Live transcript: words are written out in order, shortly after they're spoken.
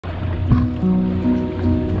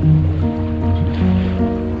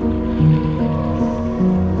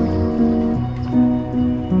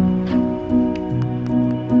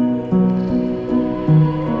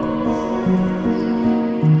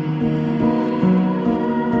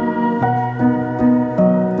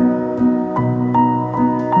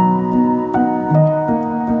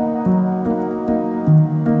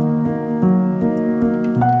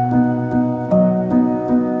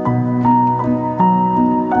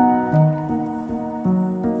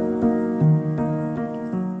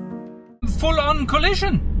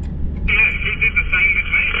Collision. Yeah, he did the same with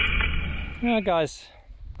me. Yeah, guys,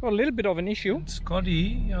 got a little bit of an issue.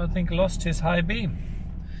 Scotty, I think, lost his high beam.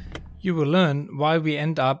 You will learn why we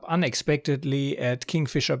end up unexpectedly at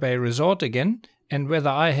Kingfisher Bay Resort again, and whether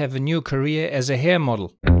I have a new career as a hair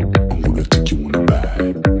model. I'm gonna take you on a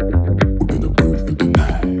ride. We're gonna burn through the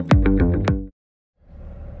night.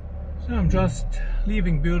 So I'm just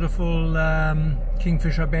leaving beautiful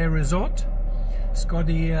Kingfisher Bay Resort.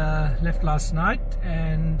 Scotty left last night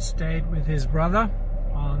and stayed with his brother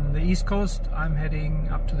on the east coast. I'm heading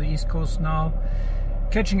up to the east coast now,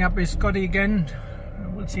 catching up with Scotty again.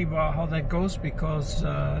 We'll see how that goes, because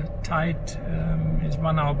tide is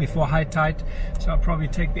 1 hour before high tide, so I'll probably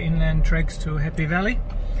take the inland treks to Happy Valley.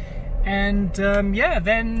 And yeah,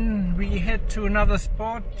 then we head to another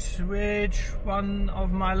spot which one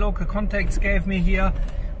of my local contacts gave me here,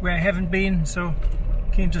 where I haven't been, so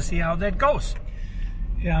keen to see how that goes.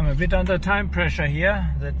 Yeah, I'm a bit under time pressure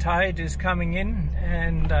here. The tide is coming in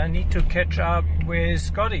and I need to catch up with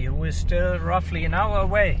Scotty, who is still roughly an hour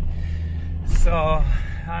away. So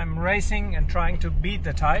I'm racing and trying to beat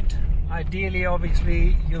the tide. Ideally,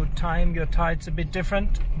 obviously, you time your tides a bit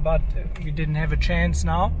different, but we didn't have a chance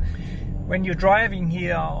now. When you're driving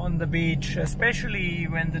here on the beach, especially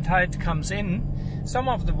when the tide comes in, some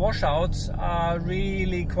of the washouts are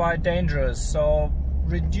really quite dangerous. So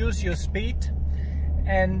reduce your speed.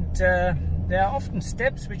 And there are often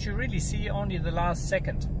steps which you really see only the last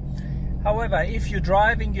second. However, if you're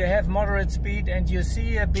driving, you have moderate speed and you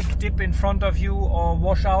see a big dip in front of you or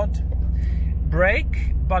washout,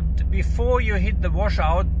 brake, but before you hit the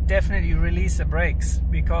washout, definitely release the brakes,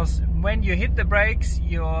 because when you hit the brakes,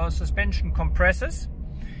 your suspension compresses,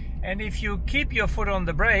 and if you keep your foot on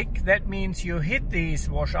the brake, that means you hit these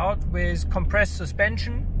washout with compressed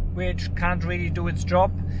suspension, which can't really do its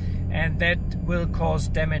job, and that will cause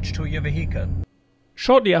damage to your vehicle.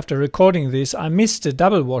 Shortly after recording this, I missed a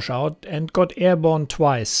double washout and got airborne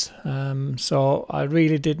twice. So I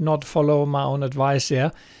really did not follow my own advice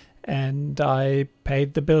there, and I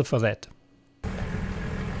paid the bill for that.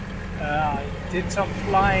 I did some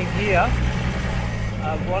flying here.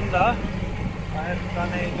 I wonder, I haven't done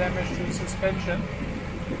any damage to the suspension.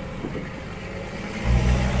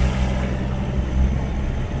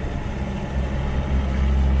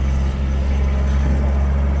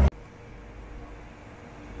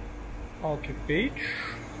 Orchid Beach.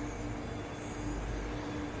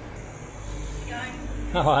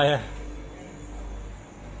 How are you?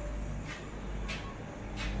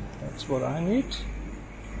 That's what I need.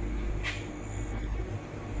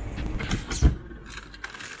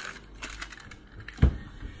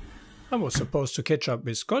 I was supposed to catch up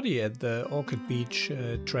with Scotty at the Orchid Beach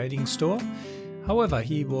trading store. However,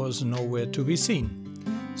 he was nowhere to be seen.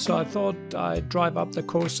 So I thought I'd drive up the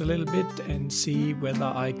coast a little bit and see whether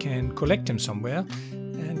I can collect him somewhere,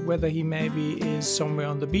 and whether he maybe is somewhere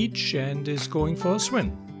on the beach and is going for a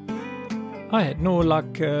swim. I had no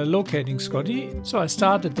luck locating Scotty, so I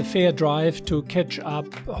started the fair drive to catch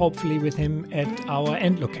up, hopefully with him at our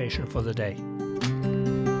end location for the day.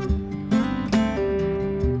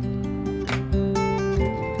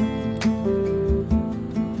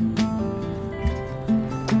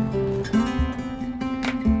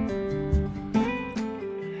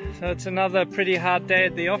 So it's another pretty hard day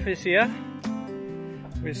at the office here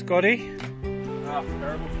with Scotty. Ah,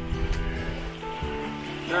 terrible.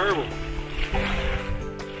 Terrible.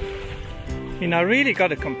 You know, I really got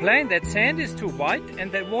to complain that sand is too white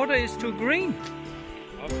and that water is too green.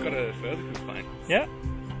 I've got a further complaint. Yeah.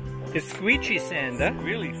 It's squeegee sand, huh?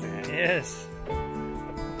 Really sand. Yes.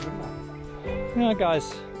 Yeah,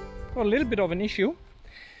 guys, got a little bit of an issue.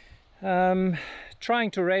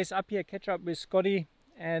 Trying to race up here, catch up with Scotty,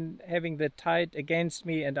 and having the tide against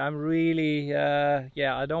me, and I'm really,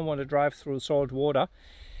 yeah, I don't want to drive through salt water.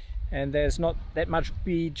 And there's not that much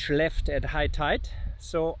beach left at high tide.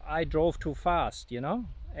 So I drove too fast, you know,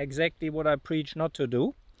 exactly what I preach not to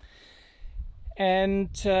do. And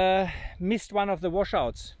missed one of the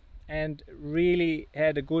washouts and really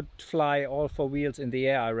had a good fly, all four wheels in the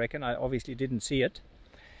air, I reckon. I obviously didn't see it.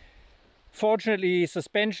 Fortunately,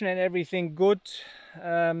 suspension and everything good,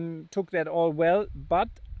 took that all well, but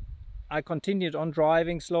I continued on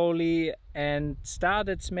driving slowly and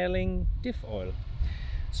started smelling diff oil.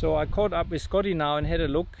 So I caught up with Scotty now and had a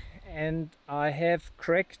look, and I have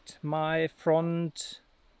cracked my front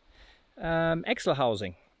axle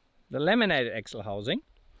housing, the laminated axle housing,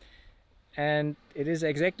 and it is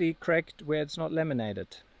exactly cracked where it's not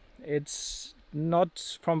laminated. It's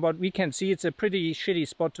not, from what we can see, it's a pretty shitty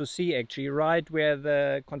spot to see actually, right where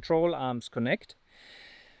the control arms connect.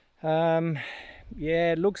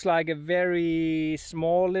 Yeah, it looks like a very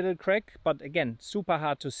small little crack, but again, super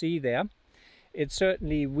hard to see there. It's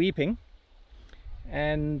certainly weeping,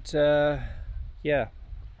 and yeah,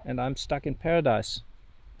 and I'm stuck in paradise.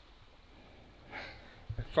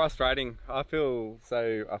 Frustrating. I feel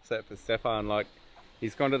so upset for Stefan. Like,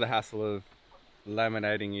 he's gone to the hassle of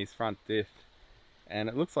laminating his front diff, and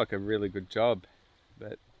it looks like a really good job,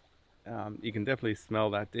 but you can definitely smell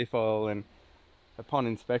that diff oil. And upon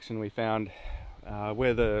inspection we found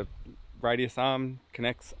where the radius arm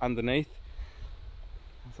connects underneath.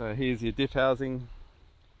 So here's your diff housing.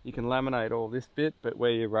 You can laminate all this bit, but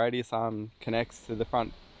where your radius arm connects to the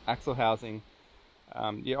front axle housing,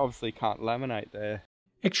 you obviously can't laminate there.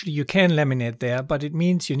 Actually, you can laminate there, but it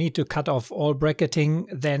means you need to cut off all bracketing,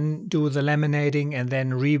 then do the laminating, and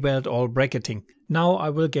then re-weld all bracketing. Now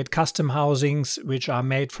I will get custom housings which are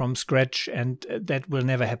made from scratch, and that will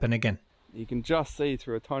never happen again. You can just see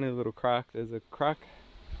through a tiny little crack. There's a crack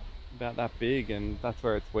about that big, and that's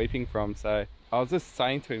where it's weeping from. So I was just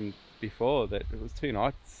saying to him before that it was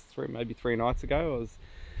maybe three nights ago, I was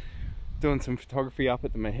doing some photography up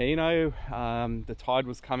at the Mahino. The tide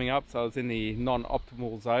was coming up, so I was in the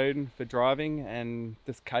non-optimal zone for driving, and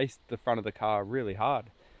just cased the front of the car really hard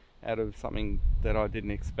out of something that I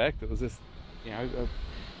didn't expect. It was just, you know,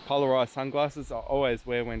 polarized sunglasses I always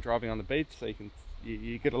wear when driving on the beach, so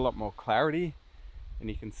you get a lot more clarity and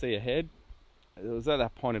you can see ahead. It was at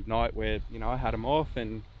that point of night where, you know, I had them off,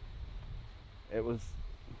 and it was,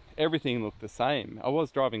 everything looked the same. I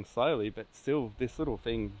was driving slowly, but still this little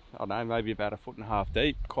thing, I don't know, maybe about 1.5 feet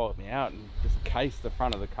deep, caught me out and just cased the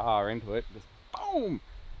front of the car into it, just boom.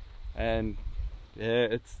 And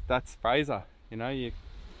yeah, that's Fraser, you know, you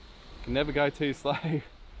can never go too slow,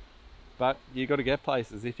 but you got to get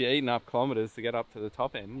places. If you're eating up kilometers to get up to the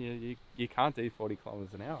top end, you can't do 40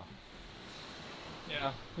 kilometers an hour.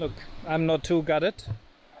 Yeah, look, I'm not too gutted,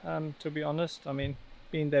 to be honest. I mean,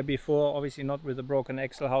 been there before, obviously not with a broken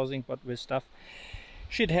axle housing, but with stuff.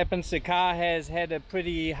 Shit happens. The car has had a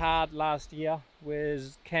pretty hard last year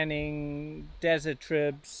with canning, desert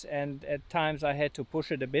trips, and at times I had to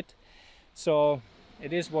push it a bit. So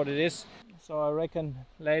it is what it is. So I reckon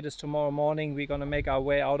latest tomorrow morning we're gonna make our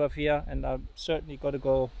way out of here, and I've certainly got to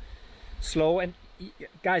go slow. And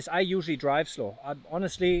guys, I usually drive slow.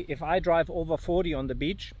 Honestly, if I drive over 40 on the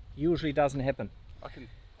beach, usually doesn't happen. I can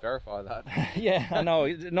verify that. Yeah, I know.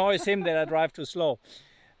 It annoys him that I drive too slow.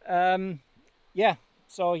 Yeah,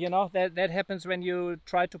 so you know that happens when you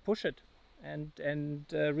try to push it and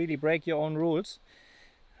really break your own rules.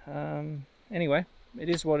 Anyway, it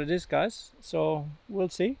is what it is, guys. So we'll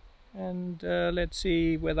see, and let's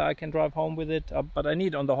see whether I can drive home with it. But I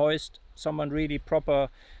need on the hoist someone really proper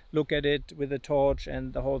look at it with a torch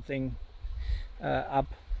and the whole thing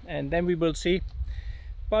up, and then we will see.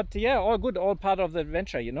 But yeah, all good, all part of the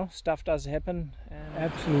adventure, you know, stuff does happen.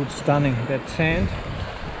 Absolute stunning, that sand.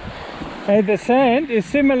 Hey, the sand is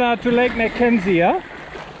similar to Lake Mackenzie, yeah?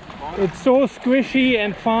 It's so squishy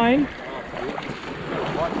and fine.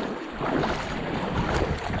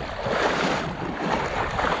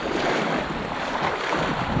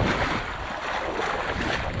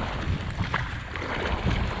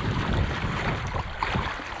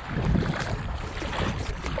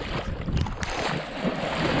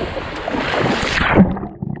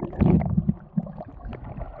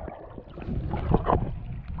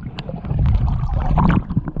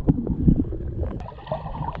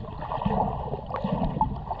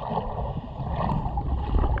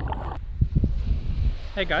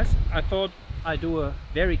 Hey guys, I thought I'd do a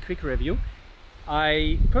very quick review.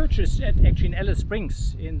 I purchased it actually in Alice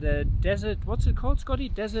Springs in the desert, what's it called, Scotty?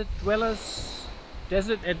 Desert Dwellers?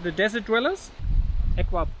 The Desert Dwellers?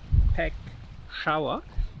 Aqua Pack shower,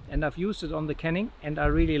 and I've used it on the canning and I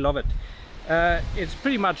really love it. It's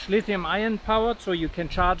pretty much lithium ion powered, so you can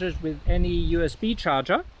charge it with any USB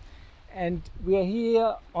charger. And we're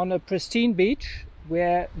here on a pristine beach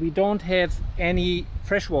where we don't have any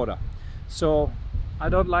fresh water. So I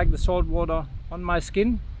don't like the salt water on my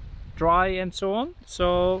skin, dry and so on.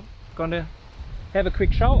 So gonna have a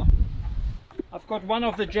quick shower. I've got one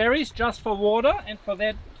of the jerrys just for water, and for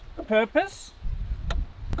that purpose.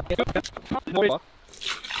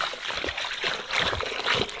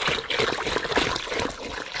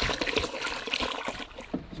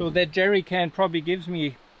 So that jerry can probably gives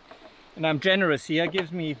me, and I'm generous here,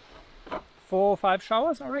 gives me 4 or 5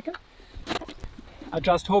 showers, I reckon. I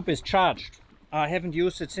just hope it's charged. I haven't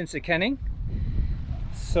used it since the canning,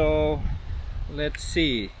 so let's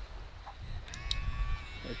see.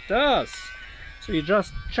 It does. So you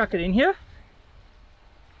just chuck it in here,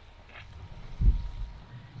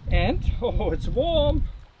 and oh, it's warm.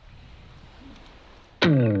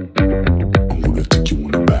 I'm gonna take you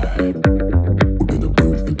on a ride. We're gonna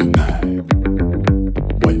burn through the night.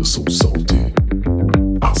 Why you're so salty?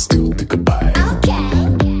 I'll still take a bite. Okay,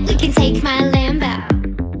 we can take my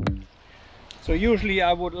Lambo. So usually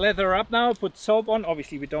I would lather up now, put soap on.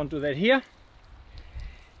 Obviously we don't do that here.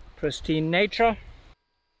 Pristine nature.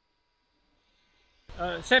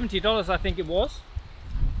 $70 I think it was.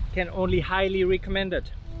 Can only highly recommend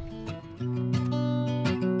it.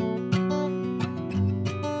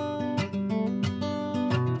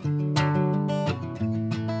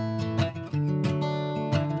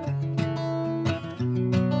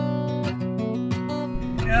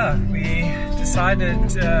 Yeah, we decided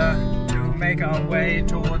to make our way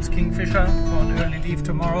towards Kingfisher for an early leave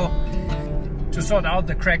tomorrow to sort out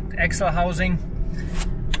the cracked axle housing.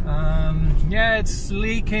 Yeah, it's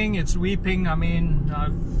leaking, it's weeping. I mean,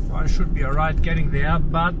 I should be alright getting there,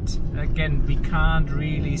 but again, we can't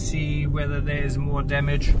really see whether there is more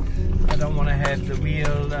damage. I don't want to have the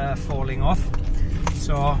wheel falling off,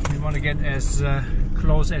 so we want to get as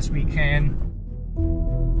close as we can.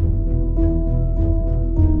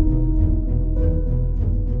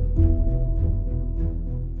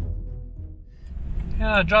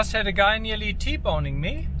 Yeah, I just had a guy nearly T-boning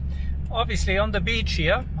me. Obviously on the beach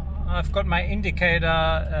here, I've got my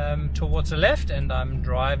indicator towards the left, and I'm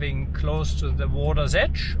driving close to the water's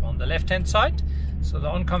edge on the left hand side, so the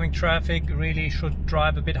oncoming traffic really should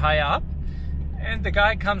drive a bit higher up. And the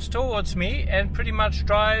guy comes towards me and pretty much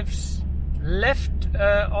drives left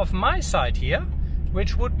of my side here,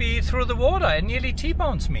 which would be through the water, and nearly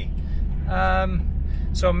T-bones me.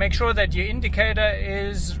 So make sure that your indicator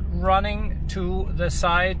is running to the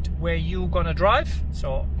side where you're gonna drive.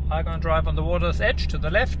 So I'm gonna drive on the water's edge to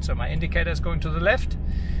the left, so my indicator is going to the left.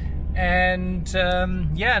 And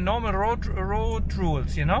yeah, normal road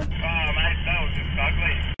rules, you know. Oh mate, that was just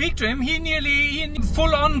ugly. Speak to him, he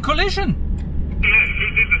full-on collision. Yeah, he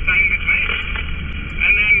did the same with me.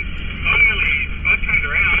 And then finally I turned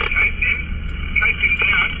around, chased him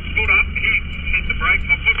down, pulled up, he hit the brakes,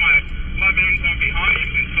 I put my hands on behind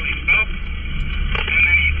him until he stopped. And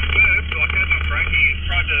then he swerved, like as I'm braking, he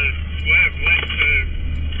tried to swerve left to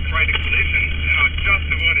create a collision, and I just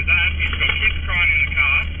avoided that. He's got kids crying in the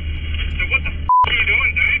car. So what the f*** are you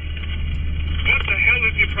doing, dude? What the hell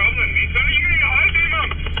is your problem? He's going, you need a high beam, Mum.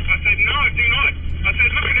 I said, no, I do not. I said,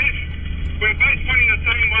 look at this. We're both pointing the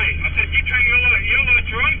same way. I said, you turn your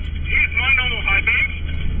lights are on. Here's my normal high beams.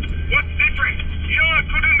 What's different? Yeah, I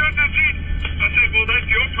couldn't do this. I said, well, that's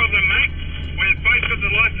your problem, mate. We've both got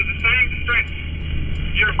the lights of the same strength.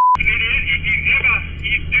 You're a f***ing idiot.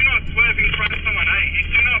 You do not swerve in front of someone, eh? You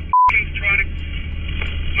do not f***ing try to...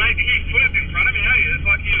 Mate, he swerved in front of me, eh? It's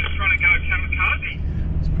like he was trying to go kamikaze.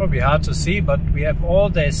 It's probably hard to see, but we have all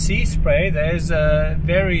the sea spray. There's a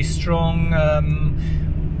very strong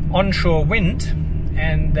onshore wind,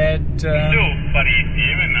 and that... Still bloody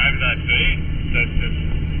human over that dude that just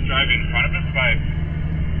drove in front of us, mate.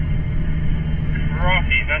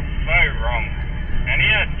 Rocky, that's so wrong. And he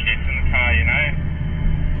had kids in the car, you know.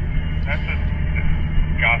 That's just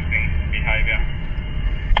disgusting behaviour.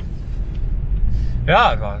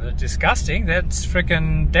 Yeah, well, disgusting. That's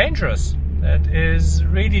freaking dangerous. That is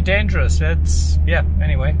really dangerous. That's, yeah,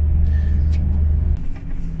 anyway.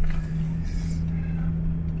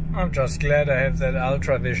 I'm just glad I have that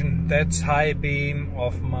ultra vision. That's high beam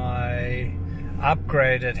of my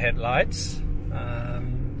upgraded headlights.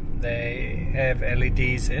 They have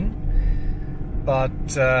LEDs in,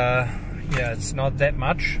 but yeah, it's not that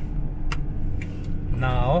much.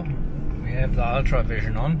 Now we have the ultra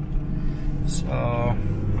vision on, so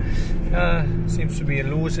seems to be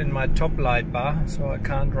loose in my top light bar, so I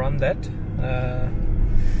can't run that. I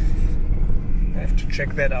have to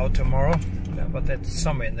check that out tomorrow, but that's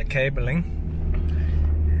somewhere in the cabling.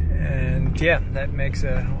 And yeah, that makes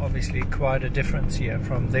obviously quite a difference here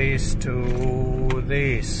from these to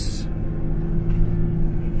these.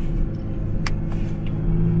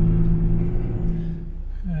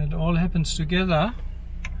 It all happens together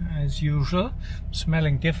as usual. I'm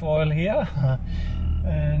smelling diff oil here,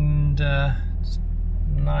 and it's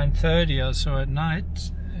 9:30 or so at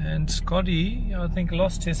night, And Scotty, I think,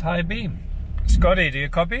 lost his high beam. Scotty, do you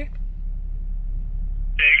copy? Yeah,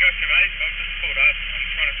 gotcha, mate. I've just pulled up. I'm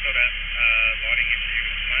trying to sort out lighting issues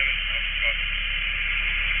at the moment. I've got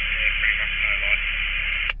pretty much no light.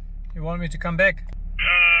 You want me to come back?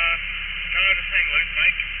 No, just hang loose,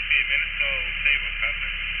 mate. Give me a few minutes. I'll see what's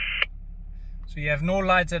happening. So you have no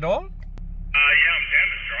lights at all? Yeah, I'm down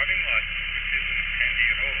to driving light, which isn't handy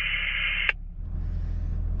at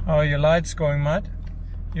all. Oh, your light's going mad.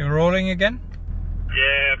 You're rolling again?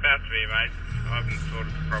 Yeah, about to be, mate. I haven't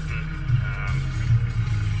sorted the problem.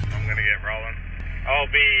 I'm going to get rolling. I'll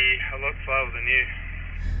be a lot slower than you.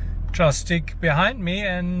 Just stick behind me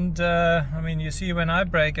and, I mean, you see when I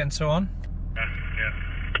brake and so on. Yeah.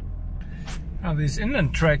 Now these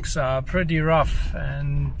inland tracks are pretty rough,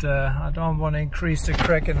 and I don't want to increase the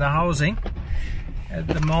crack in the housing. At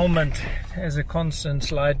the moment there's a constant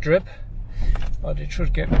slight drip, but it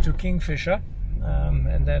should get me to Kingfisher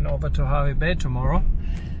and then over to Harvey Bay tomorrow.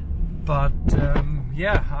 But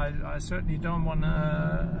yeah, I certainly don't want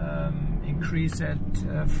to increase that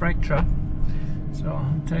fracture, so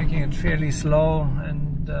I'm taking it fairly slow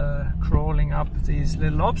and crawling up these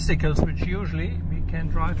little obstacles, which usually we can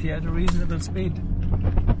drive here at a reasonable speed.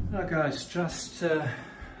 Now guys, just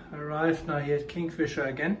arrived now here at Kingfisher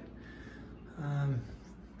again.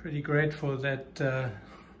 Pretty grateful that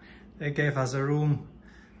they gave us a room,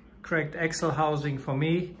 correct axle housing for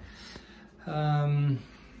me.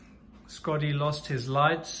 Scotty lost his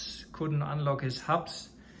lights, couldn't unlock his hubs,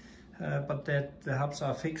 but the hubs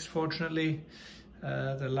are fixed fortunately.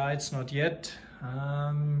 The lights not yet.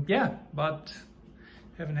 Yeah, but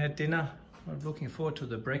haven't had dinner. I'm looking forward to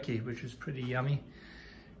the brekkie, which is pretty yummy.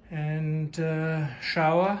 And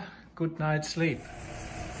shower, good night's sleep.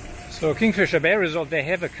 So Kingfisher Bay Resort, they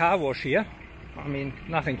have a car wash here. I mean,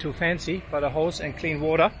 nothing too fancy, but a hose and clean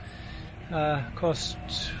water. Cost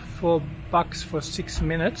 $4 for 6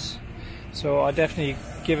 minutes. So I definitely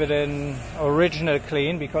give it an original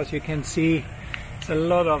clean, because you can see there's a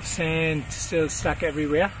lot of sand still stuck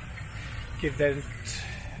everywhere. Give that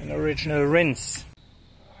an original rinse.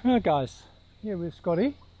 Well guys, here with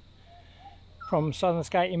Scotty from Southern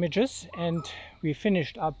Sky Images, and we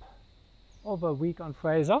finished up over a week on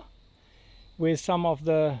Fraser with some of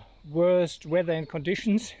the worst weather and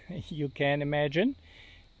conditions you can imagine.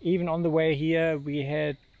 Even on the way here we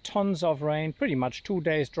had tons of rain, pretty much 2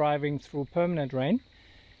 days driving through permanent rain.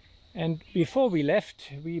 And before we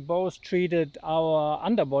left, we both treated our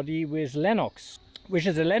underbody with Lennox, which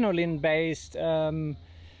is a lanolin based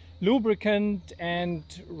lubricant and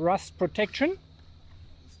rust protection.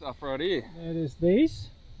 Stuff right here. That is these.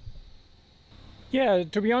 Yeah,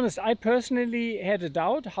 to be honest, I personally had a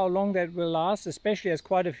doubt how long that will last, especially as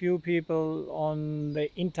quite a few people on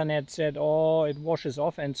the internet said, oh, it washes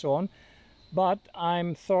off and so on. But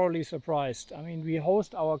I'm thoroughly surprised. I mean, we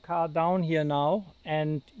hosed our car down here now,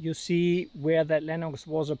 and you see where that Lennox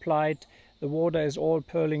was applied. The water is all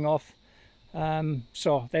purling off.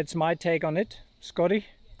 So that's my take on it. Scotty?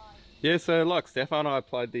 Yeah, so like Stefan, I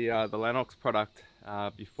applied the Lennox product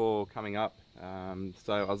before coming up.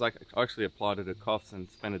 So I actually applied it at Coffs and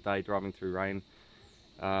spent a day driving through rain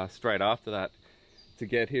straight after that to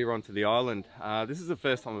get here onto the island. This is the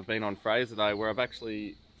first time I've been on Fraser though, where I've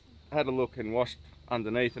actually had a look and washed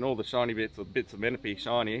underneath, and all the shiny bits, or bits are meant to be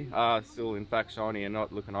shiny, are still in fact shiny and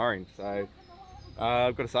not looking orange. So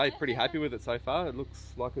I've got to say, pretty happy with it so far. It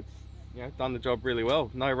looks like it's, you know, done the job really well.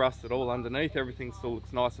 No rust at all underneath. Everything still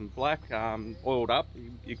looks nice and black, oiled up,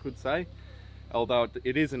 you could say, although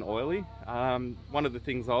it isn't oily. One of the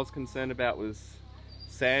things I was concerned about was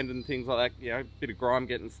sand and things like that, you know, a bit of grime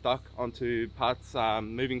getting stuck onto parts,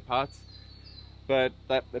 moving parts. But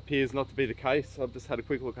that appears not to be the case. I've just had a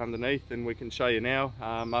quick look underneath and we can show you now.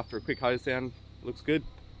 After a quick hose down, looks good.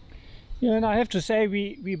 Yeah, and I have to say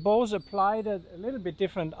we both applied it a little bit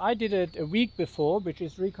different. I did it a week before, which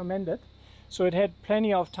is recommended, so it had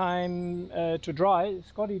plenty of time to dry.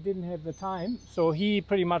 Scotty didn't have the time, so he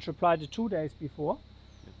pretty much applied it 2 days before.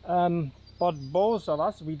 But both of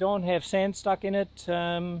us, we don't have sand stuck in it,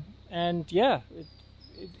 and yeah,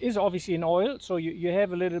 it is obviously an oil, so you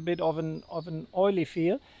have a little bit of an oily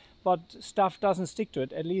feel, but stuff doesn't stick to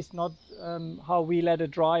it, at least not how we let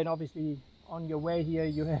it dry. And obviously on your way here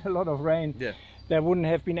you had a lot of rain. Yeah, there wouldn't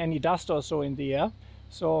have been any dust or so in the air,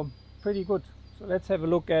 so pretty good. So let's have a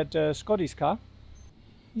look at Scotty's car.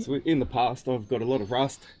 So in the past I've got a lot of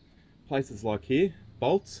rust, places like here,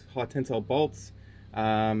 bolts, high tensile bolts,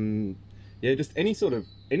 yeah, just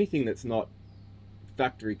anything that's not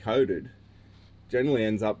factory coated generally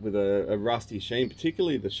ends up with a rusty sheen,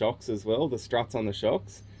 particularly the shocks as well, the struts on the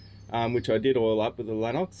shocks, which I did oil up with the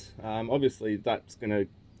Lennox. Obviously that's going to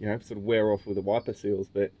you know, sort of wear off with the wiper seals.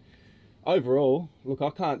 But overall, look, I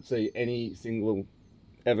can't see any single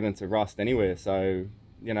evidence of rust anywhere. So,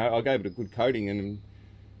 you know, I gave it a good coating and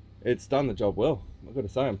it's done the job well. I've got to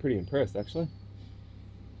say, I'm pretty impressed actually.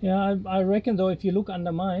 Yeah, I reckon though, if you look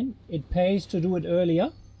under mine, it pays to do it earlier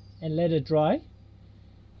and let it dry.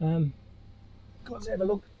 Because have a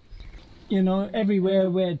look, you know, everywhere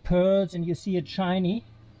where it purls and you see it shiny.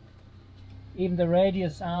 Even the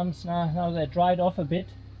radius arms now they're dried off a bit,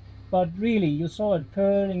 but really you saw it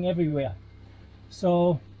purling everywhere.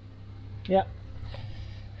 So yeah,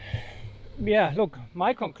 look,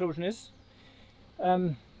 my conclusion is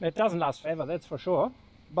it doesn't last forever, that's for sure,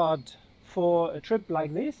 but for a trip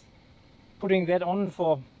like this, putting that on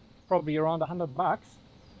for probably around $100,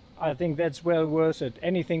 I think that's well worth it.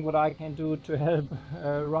 Anything what I can do to help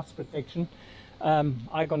rust protection,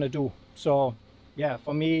 I'm gonna do. So yeah,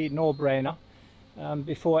 for me, no brainer.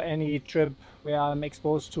 Before any trip where I'm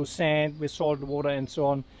exposed to sand with salt water and so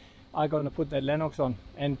on, I'm gonna put that Lennox on,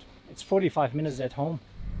 and it's 45 minutes at home.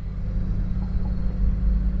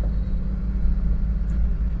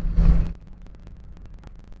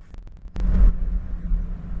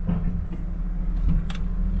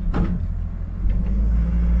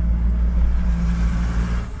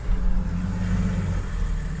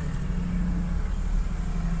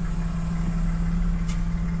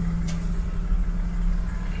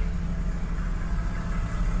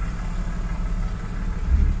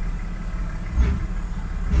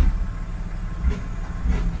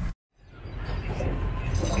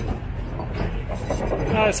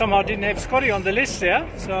 I somehow didn't have Scotty on the list there,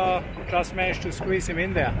 so just managed to squeeze him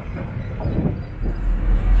in there.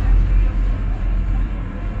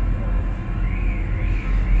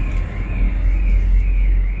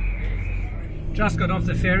 Just got off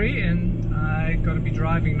the ferry and I got to be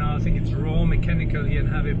driving now. I think it's raw mechanical here in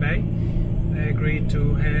Harvey Bay. They agreed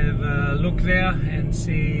to have a look there and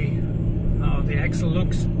see how the axle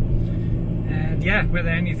looks. And yeah, whether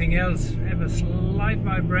anything else, I have a slight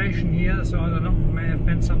vibration here, so I don't know, may have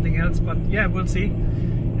been something else, but yeah, we'll see.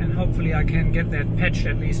 And hopefully I can get that patched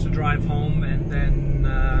at least to drive home. And then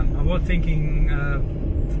I was thinking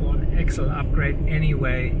for an axle upgrade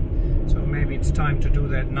anyway, so maybe it's time to do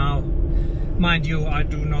that now. Mind you, I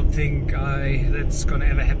do not think that's gonna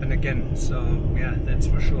ever happen again, so yeah, that's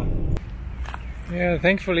for sure. Yeah,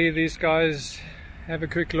 thankfully these guys have a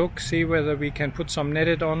quick look, see whether we can put some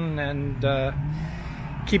netted on and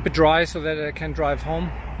keep it dry so that I can drive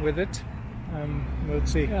home with it. We'll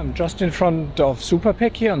see. Yeah, I'm just in front of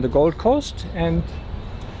Superpack here on the Gold Coast, and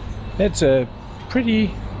that's a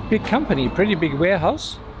pretty big company, pretty big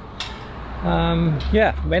warehouse.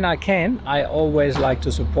 Yeah, when I can, I always like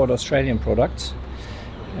to support Australian products,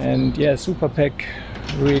 and yeah, Superpack,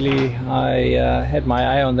 really, I had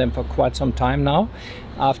my eye on them for quite some time now,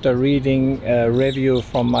 after reading a review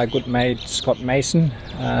from my good mate Scott Mason,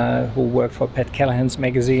 who worked for Pat Callahan's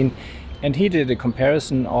magazine, and he did a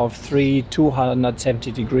comparison of 3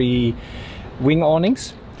 270-degree wing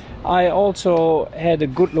awnings. I also had a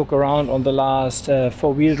good look around on the last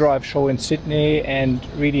four-wheel drive show in Sydney and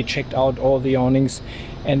really checked out all the awnings,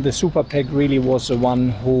 and the Superpack really was the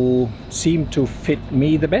one who seemed to fit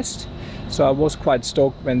me the best. So I was quite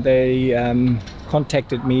stoked when they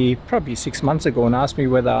contacted me probably 6 months ago and asked me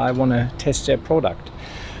whether I want to test their product.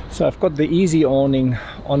 So I've got the Easy awning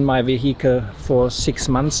on my vehicle for 6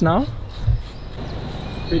 months now,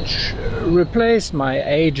 which replaced my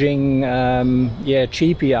aging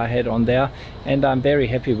cheapie I had on there, and I'm very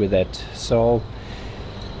happy with that. So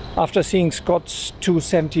after seeing Scott's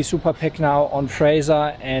 270 Superpack now on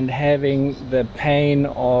Fraser and having the pain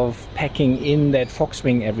of packing in that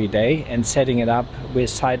Foxwing every day and setting it up with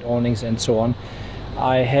side awnings and so on,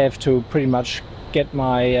 I have to pretty much get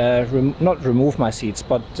my, not remove my seats,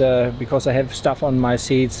 but because I have stuff on my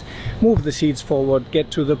seats, move the seats forward,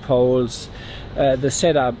 get to the poles. The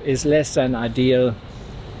setup is less than ideal.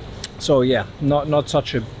 So yeah, not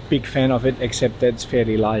such a big fan of it, except that it's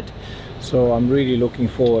fairly light. So I'm really looking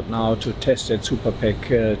forward now to test that Superpack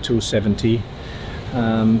 270,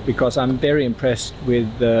 because I'm very impressed with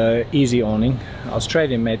the Easy awning.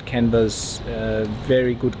 Australian made canvas,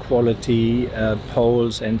 very good quality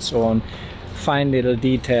poles and so on, fine little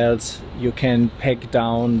details, you can peg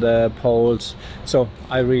down the poles, so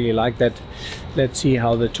I really like that. Let's see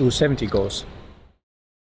how the 270 goes.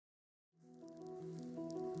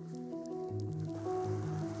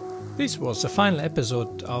 This was the final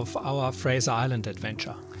episode of our Fraser Island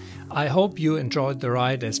adventure. I hope you enjoyed the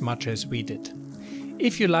ride as much as we did.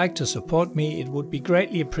 If you like to support me, it would be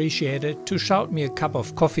greatly appreciated to shout me a cup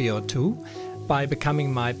of coffee or two by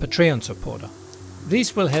becoming my Patreon supporter.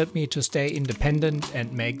 These will help me to stay independent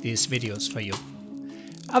and make these videos for you.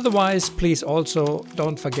 Otherwise, please also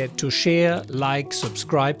don't forget to share, like,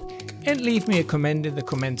 subscribe and leave me a comment in the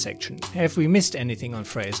comment section. Have we missed anything on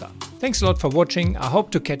Fraser? Thanks a lot for watching. I hope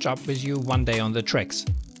to catch up with you one day on the tracks.